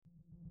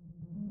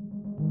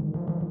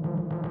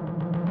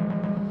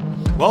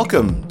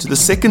Welcome to the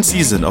second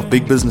season of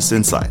Big Business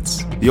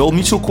Insights, the Old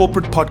Mutual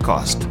Corporate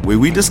podcast, where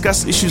we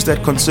discuss issues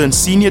that concern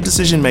senior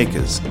decision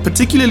makers,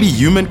 particularly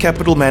human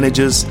capital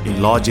managers in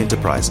large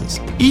enterprises.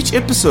 Each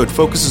episode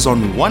focuses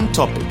on one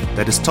topic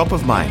that is top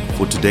of mind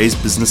for today's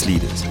business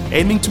leaders,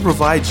 aiming to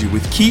provide you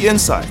with key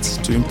insights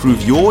to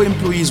improve your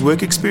employees'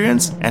 work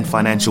experience and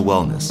financial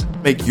wellness.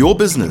 Make your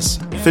business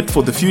fit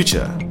for the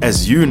future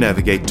as you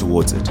navigate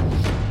towards it.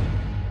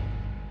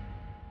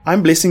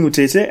 I'm blessing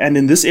Utete, and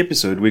in this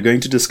episode, we're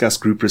going to discuss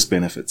group risk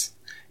benefits.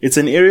 It's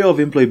an area of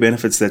employee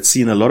benefits that's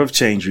seen a lot of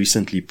change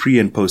recently pre-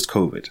 and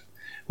post-COVID,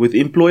 with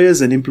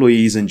employers and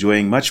employees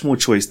enjoying much more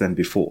choice than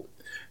before.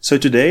 So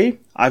today,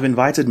 I've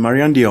invited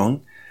Mariaan de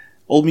Jongh,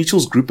 Old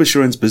Mutual's Group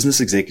Assurance Business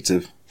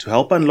Executive, to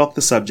help unlock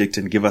the subject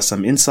and give us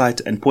some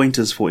insight and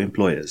pointers for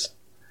employers.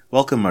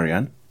 Welcome,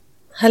 Mariaan.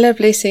 Hello,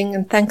 Blessing,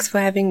 and thanks for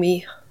having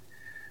me.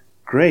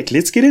 Great,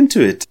 let's get into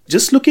it.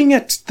 Just looking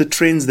at the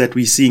trends that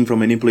we're seeing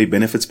from an employee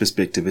benefits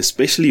perspective,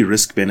 especially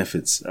risk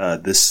benefits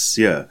this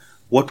year,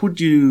 what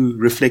would you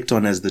reflect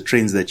on as the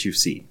trends that you've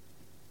seen?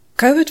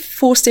 COVID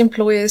forced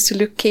employers to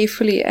look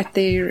carefully at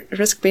their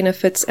risk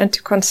benefits and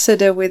to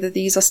consider whether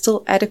these are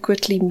still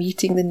adequately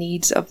meeting the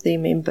needs of their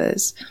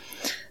members.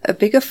 A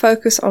bigger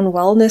focus on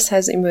wellness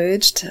has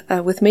emerged,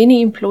 with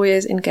many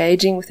employers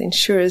engaging with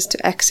insurers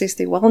to access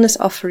their wellness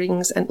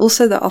offerings and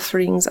also the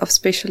offerings of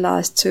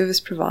specialized service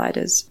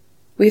providers.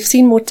 We've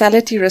seen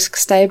mortality risk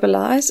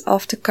stabilize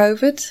after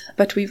COVID,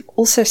 but we've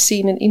also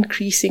seen an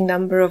increasing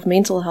number of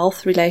mental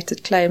health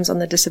related claims on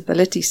the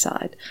disability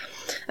side.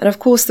 And of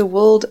course, the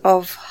world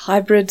of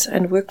hybrid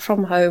and work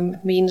from home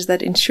means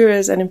that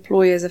insurers and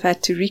employers have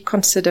had to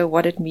reconsider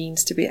what it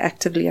means to be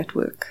actively at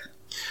work.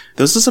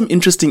 Those are some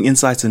interesting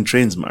insights and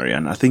trends,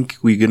 Mariaan. I think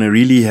we're going to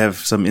really have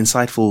some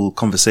insightful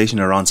conversation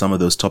around some of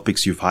those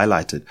topics you've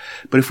highlighted.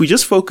 But if we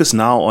just focus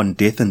now on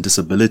death and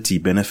disability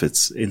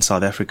benefits in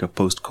South Africa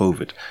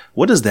post-COVID,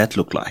 what does that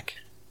look like?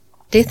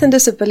 Death and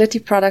disability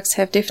products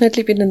have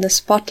definitely been in the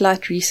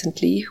spotlight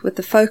recently, with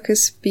the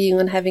focus being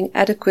on having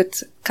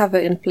adequate cover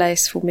in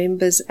place for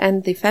members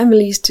and their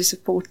families to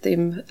support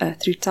them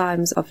through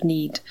times of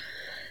need.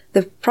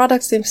 The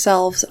products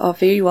themselves are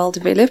very well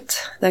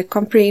developed, they're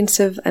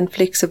comprehensive and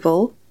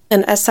flexible,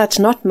 and as such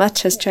not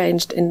much has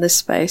changed in this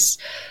space.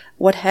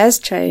 What has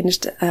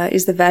changed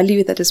is the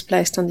value that is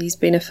placed on these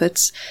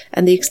benefits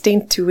and the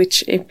extent to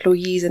which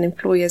employees and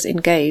employers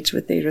engage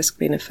with their risk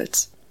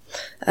benefits.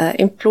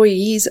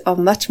 Employees are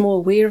much more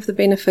aware of the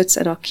benefits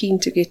and are keen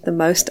to get the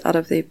most out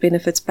of their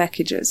benefits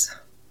packages.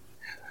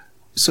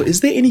 So is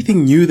there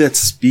anything new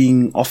that's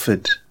being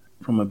offered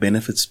from a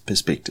benefits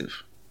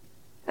perspective?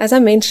 As I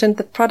mentioned,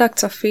 the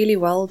products are fairly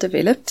well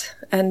developed,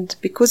 and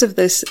because of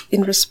this,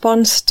 in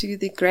response to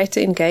the greater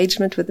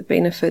engagement with the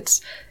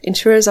benefits,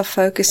 insurers are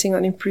focusing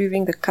on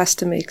improving the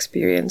customer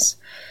experience.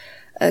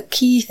 A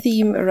key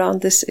theme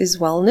around this is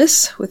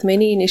wellness, with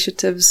many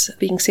initiatives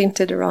being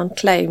centered around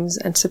claims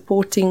and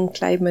supporting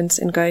claimants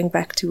in going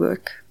back to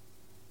work.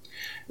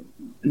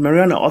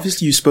 Mariaan,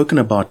 obviously you've spoken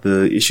about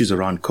the issues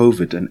around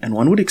COVID, and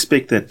one would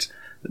expect that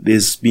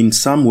there's been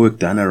some work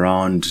done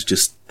around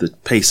just the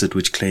pace at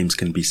which claims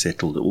can be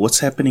settled. What's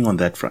happening on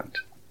that front?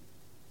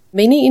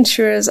 Many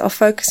insurers are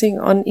focusing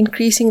on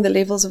increasing the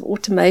levels of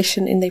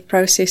automation in their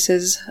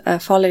processes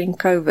following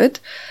COVID.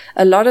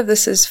 A lot of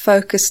this is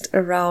focused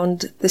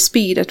around the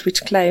speed at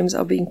which claims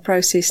are being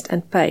processed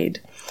and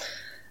paid.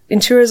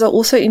 Insurers are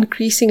also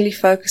increasingly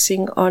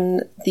focusing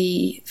on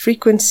the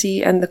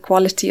frequency and the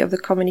quality of the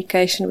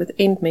communication with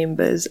end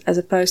members, as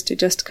opposed to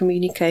just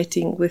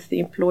communicating with the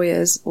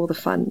employers or the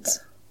funds.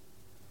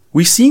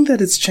 We're seeing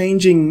that it's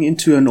changing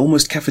into an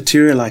almost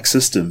cafeteria-like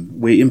system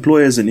where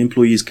employers and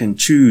employees can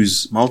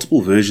choose multiple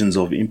versions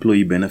of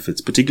employee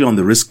benefits, particularly on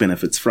the risk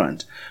benefits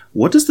front.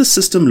 What does the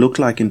system look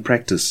like in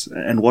practice,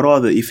 and what are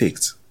the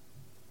effects?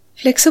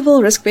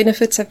 Flexible risk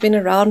benefits have been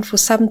around for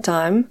some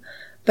time,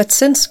 but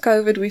since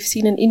COVID, we've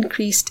seen an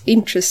increased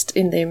interest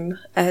in them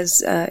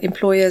as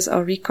employers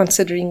are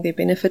reconsidering their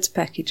benefits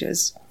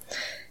packages.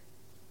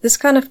 This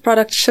kind of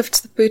product shifts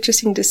the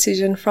purchasing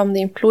decision from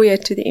the employer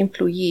to the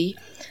employee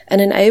and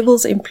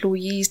enables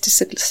employees to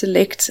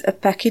select a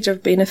package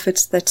of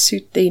benefits that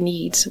suit their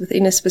needs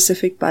within a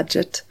specific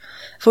budget.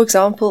 For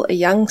example, a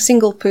young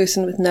single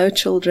person with no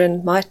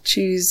children might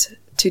choose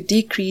to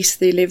decrease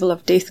their level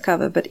of death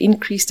cover but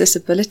increase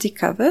disability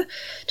cover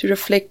to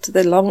reflect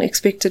the long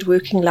expected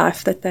working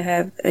life that they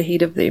have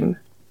ahead of them.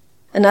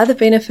 Another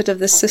benefit of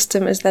this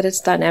system is that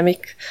it's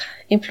dynamic.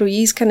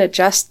 Employees can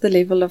adjust the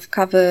level of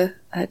cover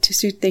to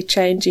suit their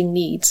changing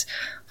needs.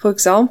 For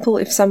example,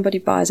 if somebody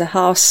buys a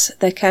house,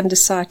 they can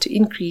decide to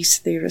increase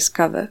their risk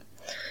cover.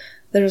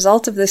 The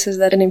result of this is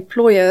that an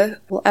employer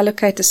will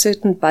allocate a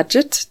certain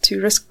budget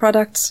to risk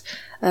products,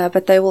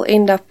 but they will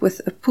end up with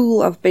a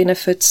pool of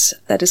benefits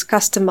that is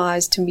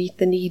customized to meet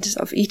the needs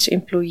of each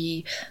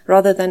employee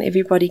rather than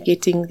everybody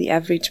getting the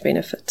average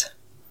benefit.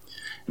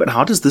 But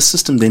how does this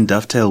system then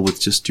dovetail with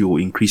just your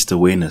increased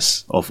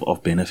awareness of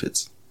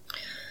benefits?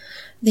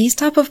 These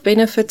type of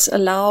benefits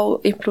allow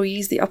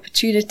employees the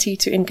opportunity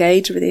to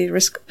engage with their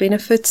risk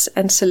benefits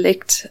and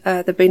select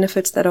the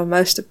benefits that are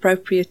most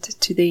appropriate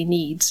to their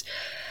needs.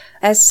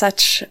 As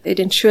such, it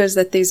ensures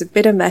that there's a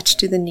better match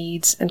to the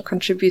needs and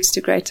contributes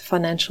to greater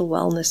financial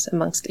wellness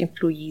amongst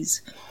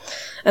employees.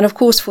 And of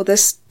course, for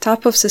this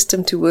type of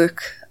system to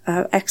work,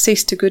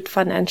 access to good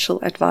financial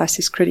advice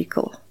is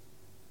critical.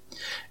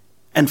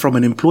 And from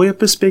an employer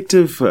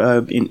perspective,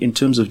 in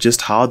terms of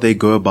just how they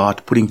go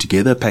about putting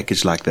together a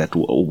package like that,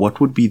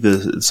 what would be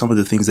some of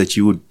the things that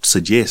you would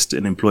suggest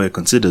an employer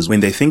considers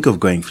when they think of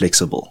going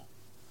flexible?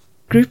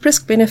 Group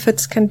risk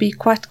benefits can be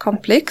quite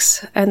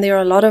complex, and there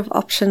are a lot of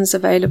options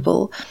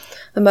available.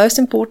 The most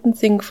important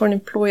thing for an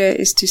employer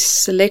is to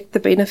select the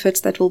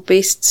benefits that will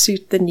best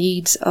suit the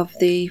needs of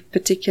the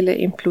particular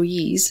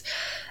employees.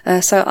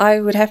 So I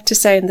would have to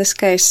say in this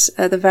case,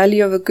 the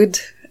value of a good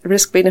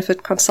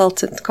risk-benefit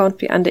consultant can't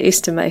be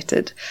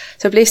underestimated.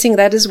 So, Blessing,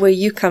 that is where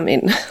you come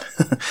in.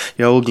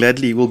 Yeah, we'll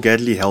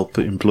gladly help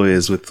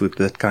employers with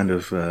that kind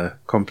of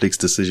complex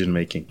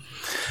decision-making.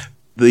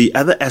 The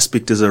other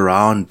aspect is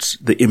around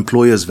the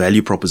employer's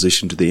value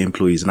proposition to the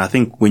employees. And I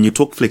think when you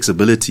talk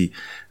flexibility,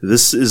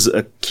 this is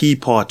a key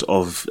part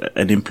of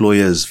an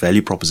employer's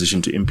value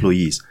proposition to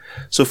employees.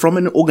 So from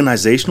an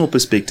organizational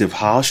perspective,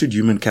 how should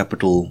human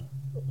capital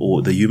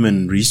or the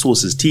human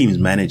resources teams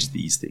manage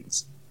these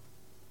things?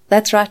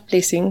 That's right,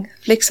 Blessing.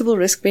 Flexible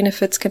risk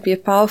benefits can be a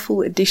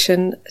powerful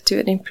addition to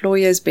an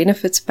employer's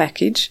benefits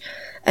package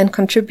and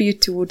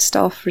contribute towards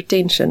staff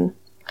retention.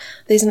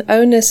 There's an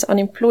onus on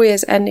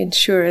employers and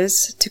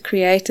insurers to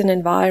create an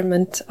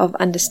environment of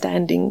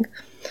understanding.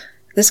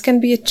 This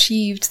can be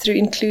achieved through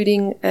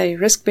including a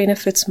risk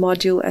benefits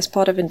module as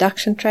part of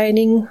induction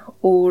training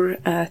or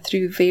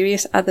through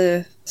various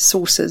other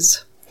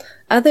sources.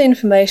 Other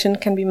information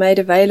can be made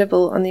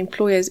available on the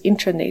employer's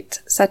intranet,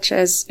 such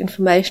as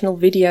informational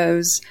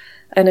videos,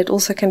 and it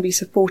also can be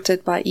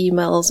supported by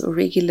emails or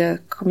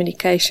regular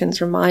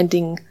communications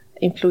reminding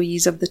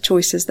employees of the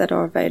choices that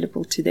are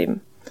available to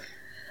them.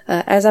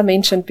 As I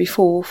mentioned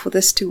before, for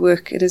this to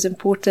work, it is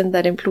important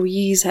that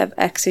employees have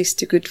access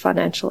to good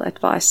financial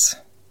advice.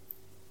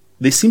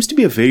 There seems to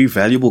be a very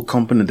valuable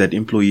component that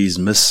employees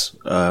miss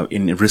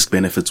in risk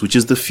benefits, which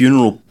is the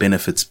funeral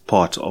benefits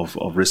part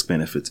of risk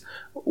benefits.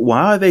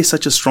 Why are they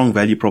such a strong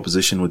value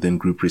proposition within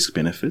group risk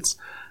benefits?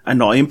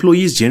 And are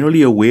employees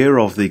generally aware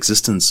of the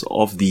existence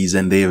of these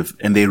and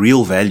their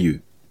real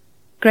value?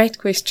 Great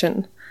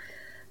question.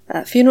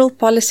 Funeral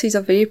policies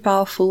are very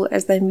powerful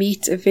as they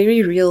meet a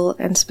very real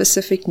and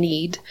specific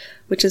need,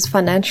 which is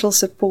financial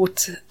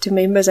support to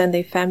members and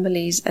their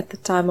families at the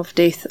time of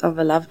death of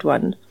a loved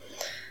one.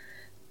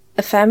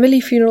 A family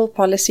funeral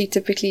policy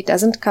typically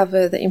doesn't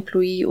cover the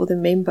employee or the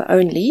member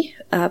only,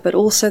 but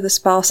also the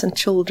spouse and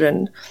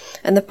children.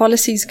 And the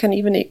policies can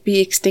even be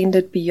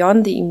extended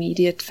beyond the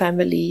immediate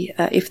family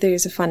if there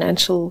is a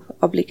financial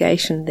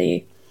obligation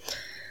there.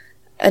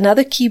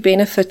 Another key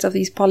benefit of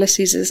these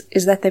policies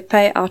is that they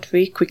pay out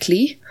very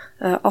quickly,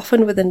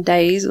 often within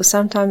days or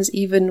sometimes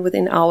even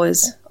within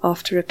hours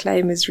after a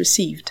claim is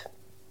received.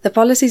 The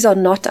policies are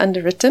not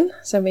underwritten,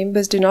 so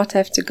members do not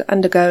have to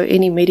undergo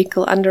any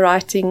medical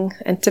underwriting,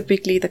 and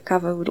typically the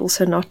cover would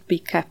also not be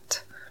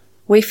capped.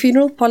 Where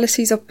funeral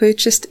policies are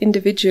purchased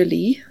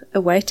individually,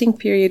 a waiting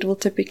period will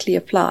typically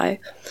apply,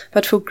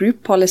 but for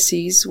group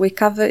policies, where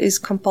cover is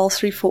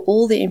compulsory for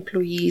all the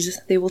employees,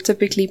 there will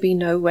typically be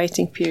no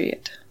waiting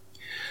period.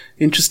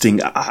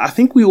 Interesting. I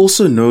think we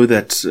also know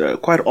that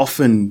quite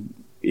often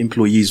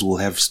employees will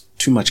have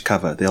too much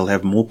cover. They'll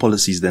have more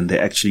policies than they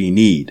actually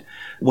need.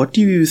 What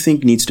do you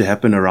think needs to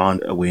happen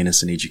around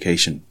awareness and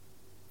education?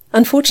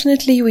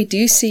 Unfortunately, we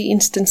do see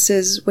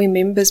instances where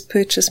members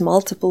purchase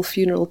multiple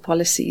funeral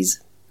policies.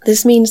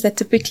 This means that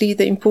typically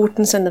the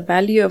importance and the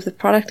value of the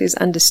product is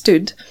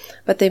understood,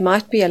 but there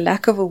might be a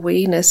lack of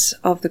awareness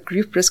of the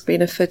group risk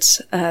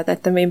benefits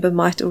that the member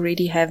might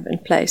already have in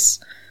place.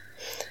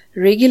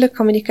 Regular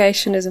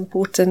communication is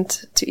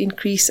important to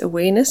increase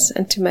awareness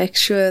and to make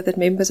sure that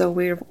members are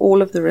aware of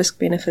all of the risk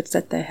benefits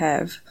that they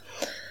have.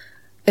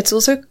 It's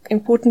also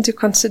important to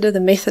consider the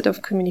method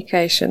of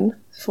communication.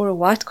 For a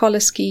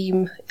white-collar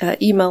scheme,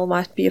 email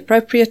might be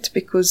appropriate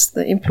because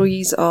the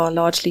employees are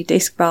largely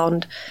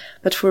desk-bound,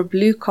 but for a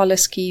blue-collar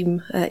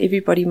scheme,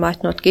 everybody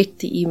might not get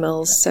the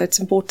emails, so it's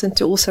important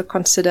to also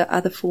consider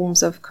other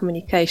forms of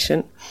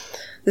communication.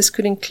 This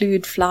could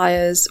include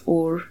flyers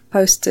or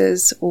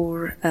posters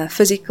or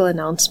physical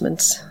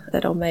announcements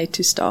that are made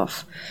to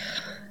staff.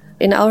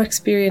 In our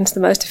experience, the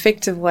most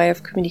effective way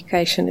of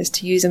communication is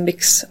to use a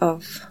mix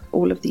of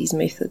all of these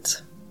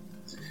methods.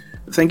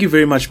 Thank you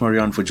very much,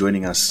 Mariaan, for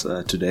joining us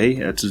today.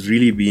 It's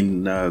really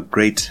been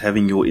great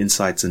having your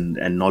insights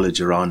and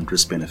knowledge around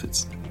risk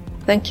benefits.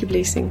 Thank you,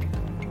 Blessing.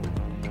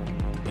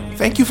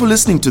 Thank you for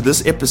listening to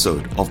this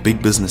episode of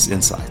Big Business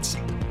Insights.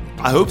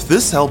 I hope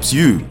this helps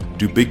you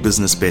do big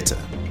business better.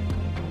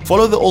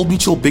 Follow the Old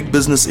Mutual Big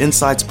Business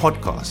Insights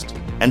podcast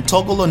and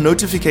toggle on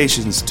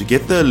notifications to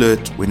get the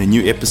alert when a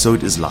new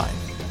episode is live.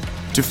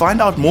 To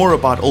find out more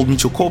about Old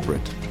Mutual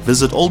Corporate,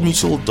 visit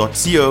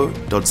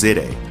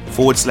oldmutual.co.za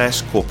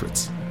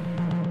oldmutual.co.za/corporates.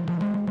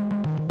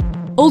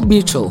 Old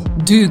Mutual,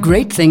 do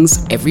great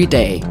things every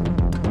day.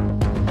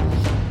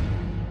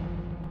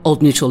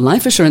 Old Mutual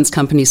Life Assurance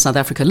Company South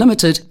Africa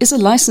Limited is a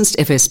licensed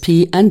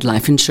FSP and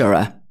life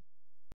insurer.